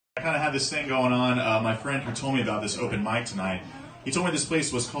I kind of had this thing going on. My friend who told me about this open mic tonight, he told me this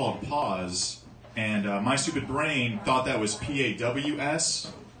place was called Pause, and my stupid brain thought that was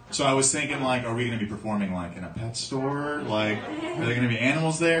P-A-W-S. So I was thinking, like, are we going to be performing, like, in a pet store? Like, are there going to be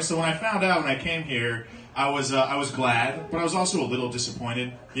animals there? So when I found out, when I came here, I was glad, but I was also a little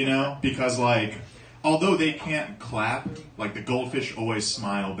disappointed, you know? Because, like, although they can't clap, like, the goldfish always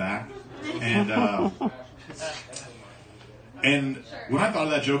smile back. And when I thought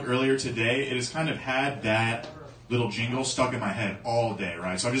of that joke earlier today, it has kind of had that little jingle stuck in my head all day,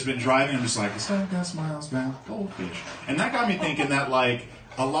 right? So I've just been driving, I'm just like, the sun got smiles back, goldfish. And that got me thinking that, like,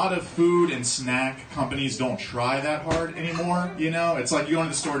 a lot of food and snack companies don't try that hard anymore, you know? It's like you go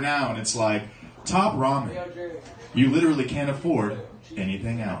into the store now and it's like, top ramen. You literally can't afford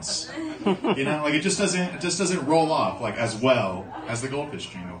anything else. You know, like it just doesn't roll off like as well as the goldfish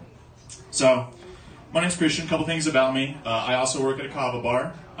jingle. So, my name's Christian. A couple things about me. I also work at a kava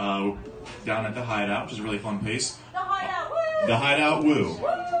bar down at the Hideout, which is a really fun place. The Hideout, woo! The Hideout,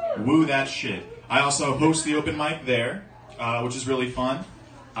 woo. Woo that shit. I also host the open mic there, which is really fun.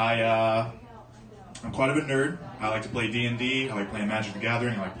 I'm quite of a nerd. I like to play D&D. I like playing Magic the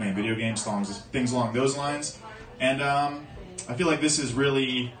Gathering. I like playing video games, things along those lines. And I feel like this is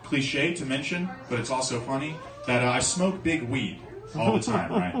really cliche to mention, but it's also funny that I smoke big weed all the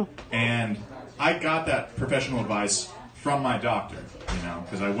time, right? And I got that professional advice from my doctor, you know,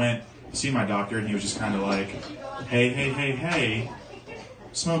 because I went to see my doctor and he was just kind of like, hey,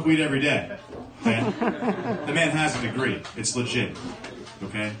 smoke weed every day, okay? The man has a degree. It's legit,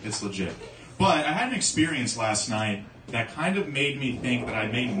 okay? It's legit. But I had an experience last night that kind of made me think that I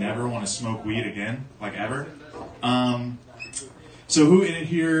may never want to smoke weed again, like ever. So who in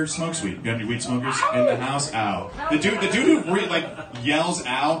here smokes weed? Got any weed smokers in the house? Ow. The dude who yells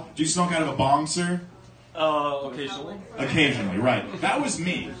ow, do you smoke out of a bong, sir? Occasionally. Occasionally, right. That was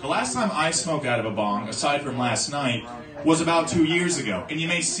me. The last time I smoked out of a bong, aside from last night, was about 2 years ago. And you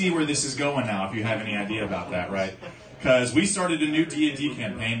may see where this is going now if you have any idea about that, right? Because we started a new D&D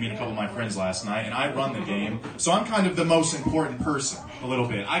campaign, me and a couple of my friends last night, and I run the game. So I'm kind of the most important person, a little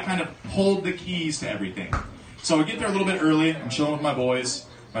bit. I kind of hold the keys to everything. So I get there a little bit early, I'm chilling with my boys.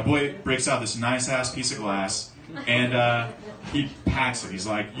 My boy breaks out this nice-ass piece of glass, and he packs it. He's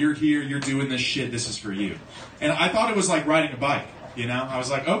like, you're here, you're doing this shit, this is for you. And I thought it was like riding a bike, you know? I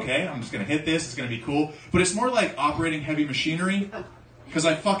was like, okay, I'm just going to hit this, it's going to be cool. But it's more like operating heavy machinery, because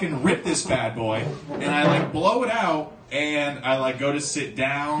I fucking rip this bad boy, and I like blow it out, and I like go to sit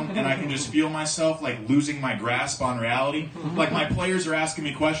down, and I can just feel myself like losing my grasp on reality. Like my players are asking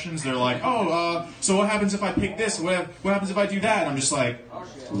me questions. They're like, so what happens if I pick this? What happens if I do that? And I'm just like,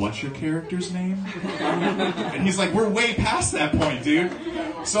 what's your character's name? And he's like, we're way past that point, dude.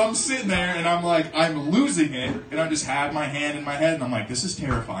 So I'm sitting there, and I'm like, I'm losing it, and I just have my hand in my head, and I'm like, this is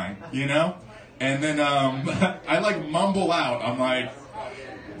terrifying, you know? And then I like mumble out. I'm like,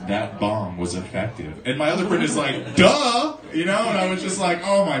 that bomb was effective. And my other friend is like, duh! You know? And I was just like,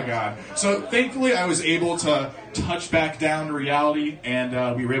 oh my god. So thankfully I was able to touch back down to reality,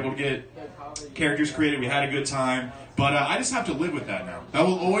 and we were able to get characters created. We had a good time. But I just have to live with that now. That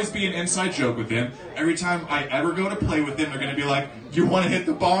will always be an inside joke with them. Every time I ever go to play with them, they're going to be like, you want to hit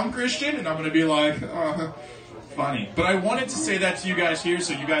the bomb, Christian? And I'm going to be like, funny. But I wanted to say that to you guys here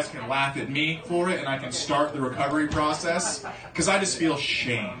so you guys can laugh at me for it and I can start the recovery process. Because I just feel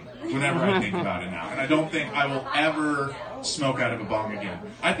shame whenever I think about it now. And I don't think I will ever smoke out of a bong again.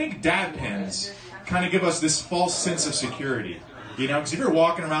 I think dab pens kind of give us this false sense of security. You know, because if you're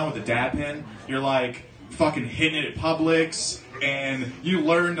walking around with a dab pen, you're like fucking hitting it at Publix. And you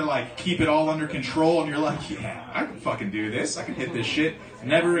learn to like keep it all under control. And you're like, yeah, I can fucking do this. I can hit this shit.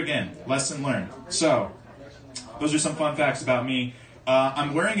 Never again. Lesson learned. So those are some fun facts about me.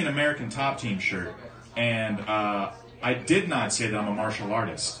 I'm wearing an American Top Team shirt, and I did not say that I'm a martial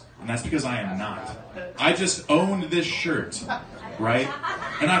artist, and that's because I am not. I just owned this shirt, right?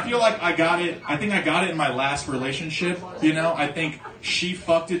 And I feel like I got it, I think I got it in my last relationship, you know? I think she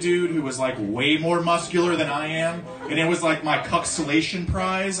fucked a dude who was like way more muscular than I am, and it was like my cuxillation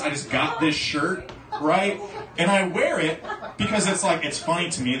prize. I just got this shirt, right? And I wear it because it's like, it's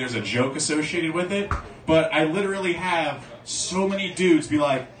funny to me, there's a joke associated with it. But I literally have so many dudes be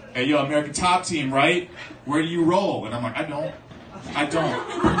like, hey, yo, American Top Team, right? Where do you roll? And I'm like, I don't.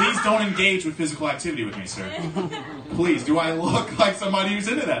 Please don't engage with physical activity with me, sir. Please. Do I look like somebody who's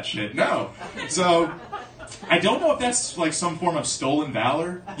into that shit? No. So, I don't know if that's like some form of stolen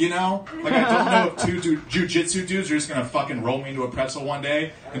valor, you know? Like, I don't know if two jujitsu dudes are just gonna fucking roll me into a pretzel one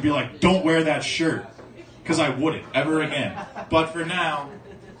day and be like, don't wear that shirt. Because I wouldn't, ever again. But for now,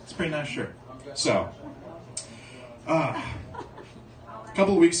 it's a pretty nice shirt. So, A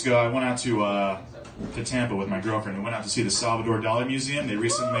couple of weeks ago, I went out to Tampa with my girlfriend. We went out to see the Salvador Dali Museum. They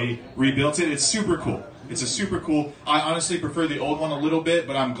recently rebuilt it. It's super cool. It's a super cool. I honestly prefer the old one a little bit,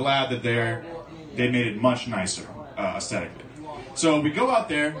 but I'm glad that they made it much nicer aesthetically. So we go out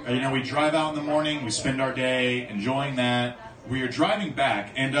there. We drive out in the morning. We spend our day enjoying that. We are driving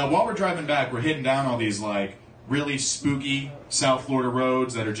back, and while we're driving back, we're hitting down all these like really spooky South Florida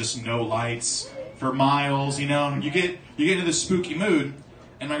roads that are just no lights for miles. You get into this spooky mood.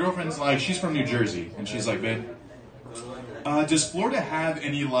 And my girlfriend's like, she's from New Jersey, and she's like, babe, does Florida have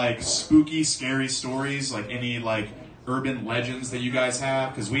any like spooky, scary stories, like any like urban legends that you guys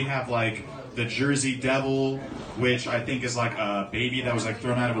have? Because we have like the Jersey Devil, which I think is like a baby that was like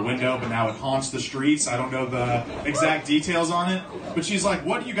thrown out of a window, but now it haunts the streets. I don't know the exact details on it, but she's like,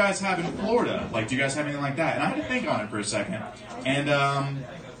 what do you guys have in Florida? Like, do you guys have anything like that? And I had to think on it for a second, and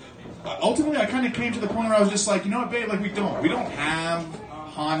ultimately I kind of came to the point where I was just like, you know what, babe, like we don't have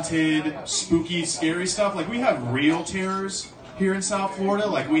haunted, spooky, scary stuff. Like, we have real terrors here in South Florida.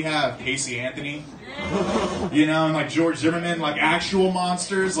 Like, we have Casey Anthony, and like George Zimmerman, like actual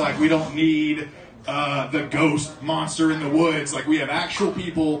monsters. Like, we don't need the ghost monster in the woods. Like, we have actual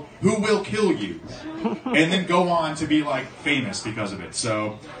people who will kill you and then go on to be like famous because of it.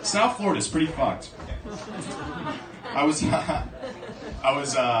 So South Florida is pretty fucked. I was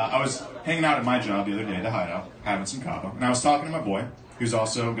hanging out at my job the other day, the Hideout, having some cava, and I was talking to my boy, who's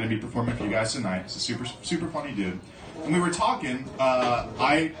also going to be performing for you guys tonight. He's a super, super funny dude. And we were talking.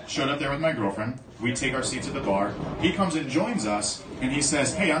 I showed up there with my girlfriend. We take our seats at the bar. He comes and joins us, and he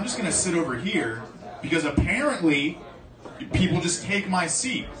says, hey, I'm just going to sit over here because apparently people just take my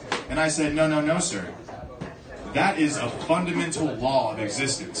seat. And I said, no, sir. That is a fundamental law of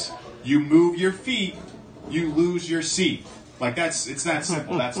existence. You move your feet, you lose your seat. Like, it's that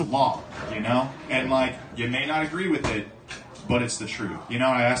simple. That's law, And, like, you may not agree with it, but it's the truth.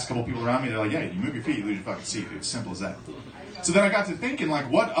 I asked a couple people around me, they're like, yeah, you move your feet, you lose your fucking seat, dude. It's simple as that. So then I got to thinking,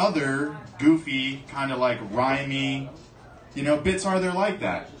 like, what other goofy, kind of like rhymey, bits are there like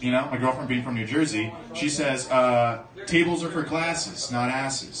that? My girlfriend being from New Jersey, she says, tables are for glasses, not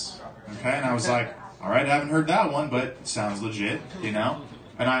asses. Okay? And I was like, all right, I haven't heard that one, but it sounds legit, And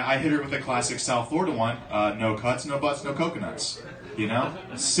I hit her with a classic South Florida one, no cuts, no butts, no coconuts.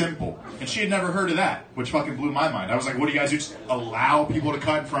 Simple. And she had never heard of that, which fucking blew my mind. I was like, what do you guys do? Just allow people to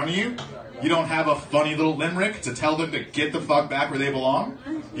cut in front of you? You don't have a funny little limerick to tell them to get the fuck back where they belong?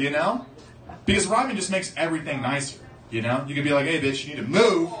 Because rhyming just makes everything nicer, You could be like, hey, bitch, you need to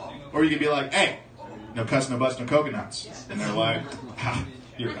move. Or you could be like, hey, no cuts, no butts, no coconuts. And they're like, ha,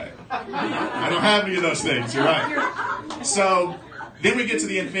 you're right. I don't have any of those things. You're right. So then we get to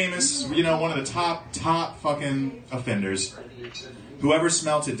the infamous, one of the top fucking offenders. Whoever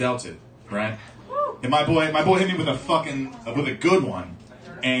smelt it dealt it, right? And my boy hit me with a good one.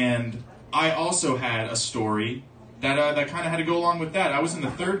 And I also had a story that kind of had to go along with that. I was in the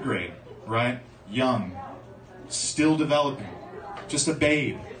 3rd grade, right? Young, still developing, just a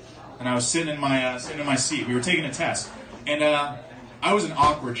babe. And I was sitting in my seat. We were taking a test, and I was an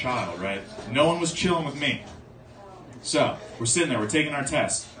awkward child, right? No one was chilling with me. So we're sitting there, we're taking our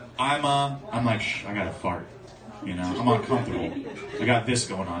test. I'm like, shh, I gotta fart. I'm uncomfortable. I got this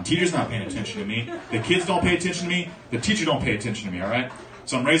going on. Teacher's not paying attention to me. The kids don't pay attention to me. The teacher don't pay attention to me, all right?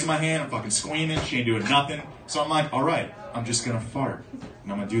 So I'm raising my hand. I'm fucking squeaming. She ain't doing nothing. So I'm like, all right, I'm just going to fart.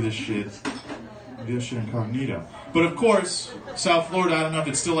 And I'm going to do this shit incognito. But of course, South Florida, I don't know if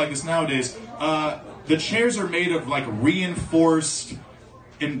it's still like this nowadays, the chairs are made of like reinforced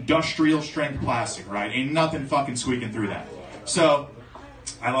industrial strength plastic, right? Ain't nothing fucking squeaking through that. So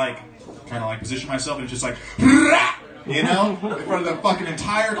I kind of position myself and it's just like, in front of the fucking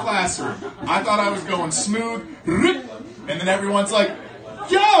entire classroom. I thought I was going smooth, and then everyone's like,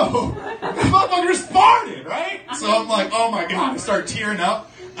 yo, the motherfucker's farted, right? So I'm like, oh my god, I start tearing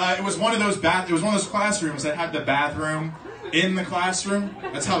up. It was one of those classrooms that had the bathroom in the classroom.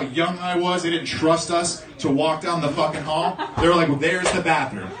 That's how young I was. They didn't trust us to walk down the fucking hall. They were like, well, there's the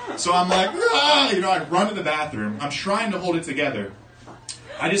bathroom. So I'm like, I run to the bathroom. I'm trying to hold it together.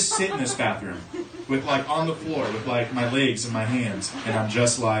 I just sit in this bathroom with on the floor with my legs and my hands, and I'm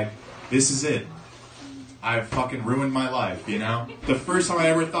just like, this is it. I've fucking ruined my life, The first time I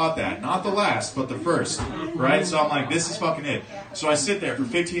ever thought that. Not the last, but the first, right? So I'm like, this is fucking it. So I sit there for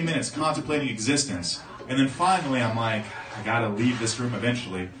 15 minutes contemplating existence, and then finally I'm like, I gotta leave this room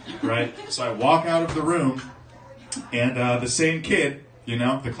eventually, right? So I walk out of the room, and the same kid,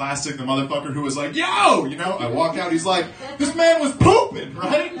 the classic, the motherfucker who was like, yo, I walk out, he's like, this man was pooping,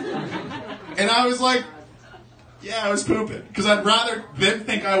 right? And I was like, yeah, I was pooping. Because I'd rather them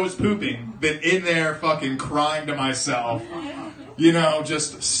think I was pooping than in there fucking crying to myself, You know,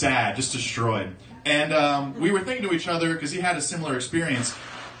 just sad, just destroyed. And we were thinking to each other, because he had a similar experience,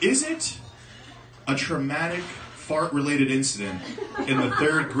 is it a traumatic fart-related incident in the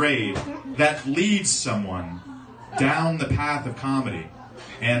 3rd grade that leads someone down the path of comedy?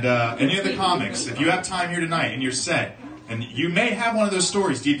 And any of the comics, if you have time here tonight and you're set, and you may have one of those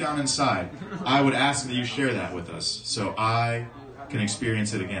stories deep down inside, I would ask that you share that with us so I can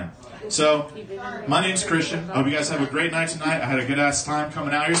experience it again. So, my name's Christian. I hope you guys have a great night tonight. I had a good-ass time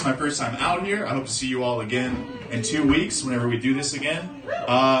coming out here. It's my first time out here. I hope to see you all again in 2 weeks whenever we do this again.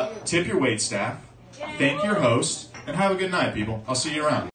 Tip your wait staff, thank your host, and have a good night, people. I'll see you around.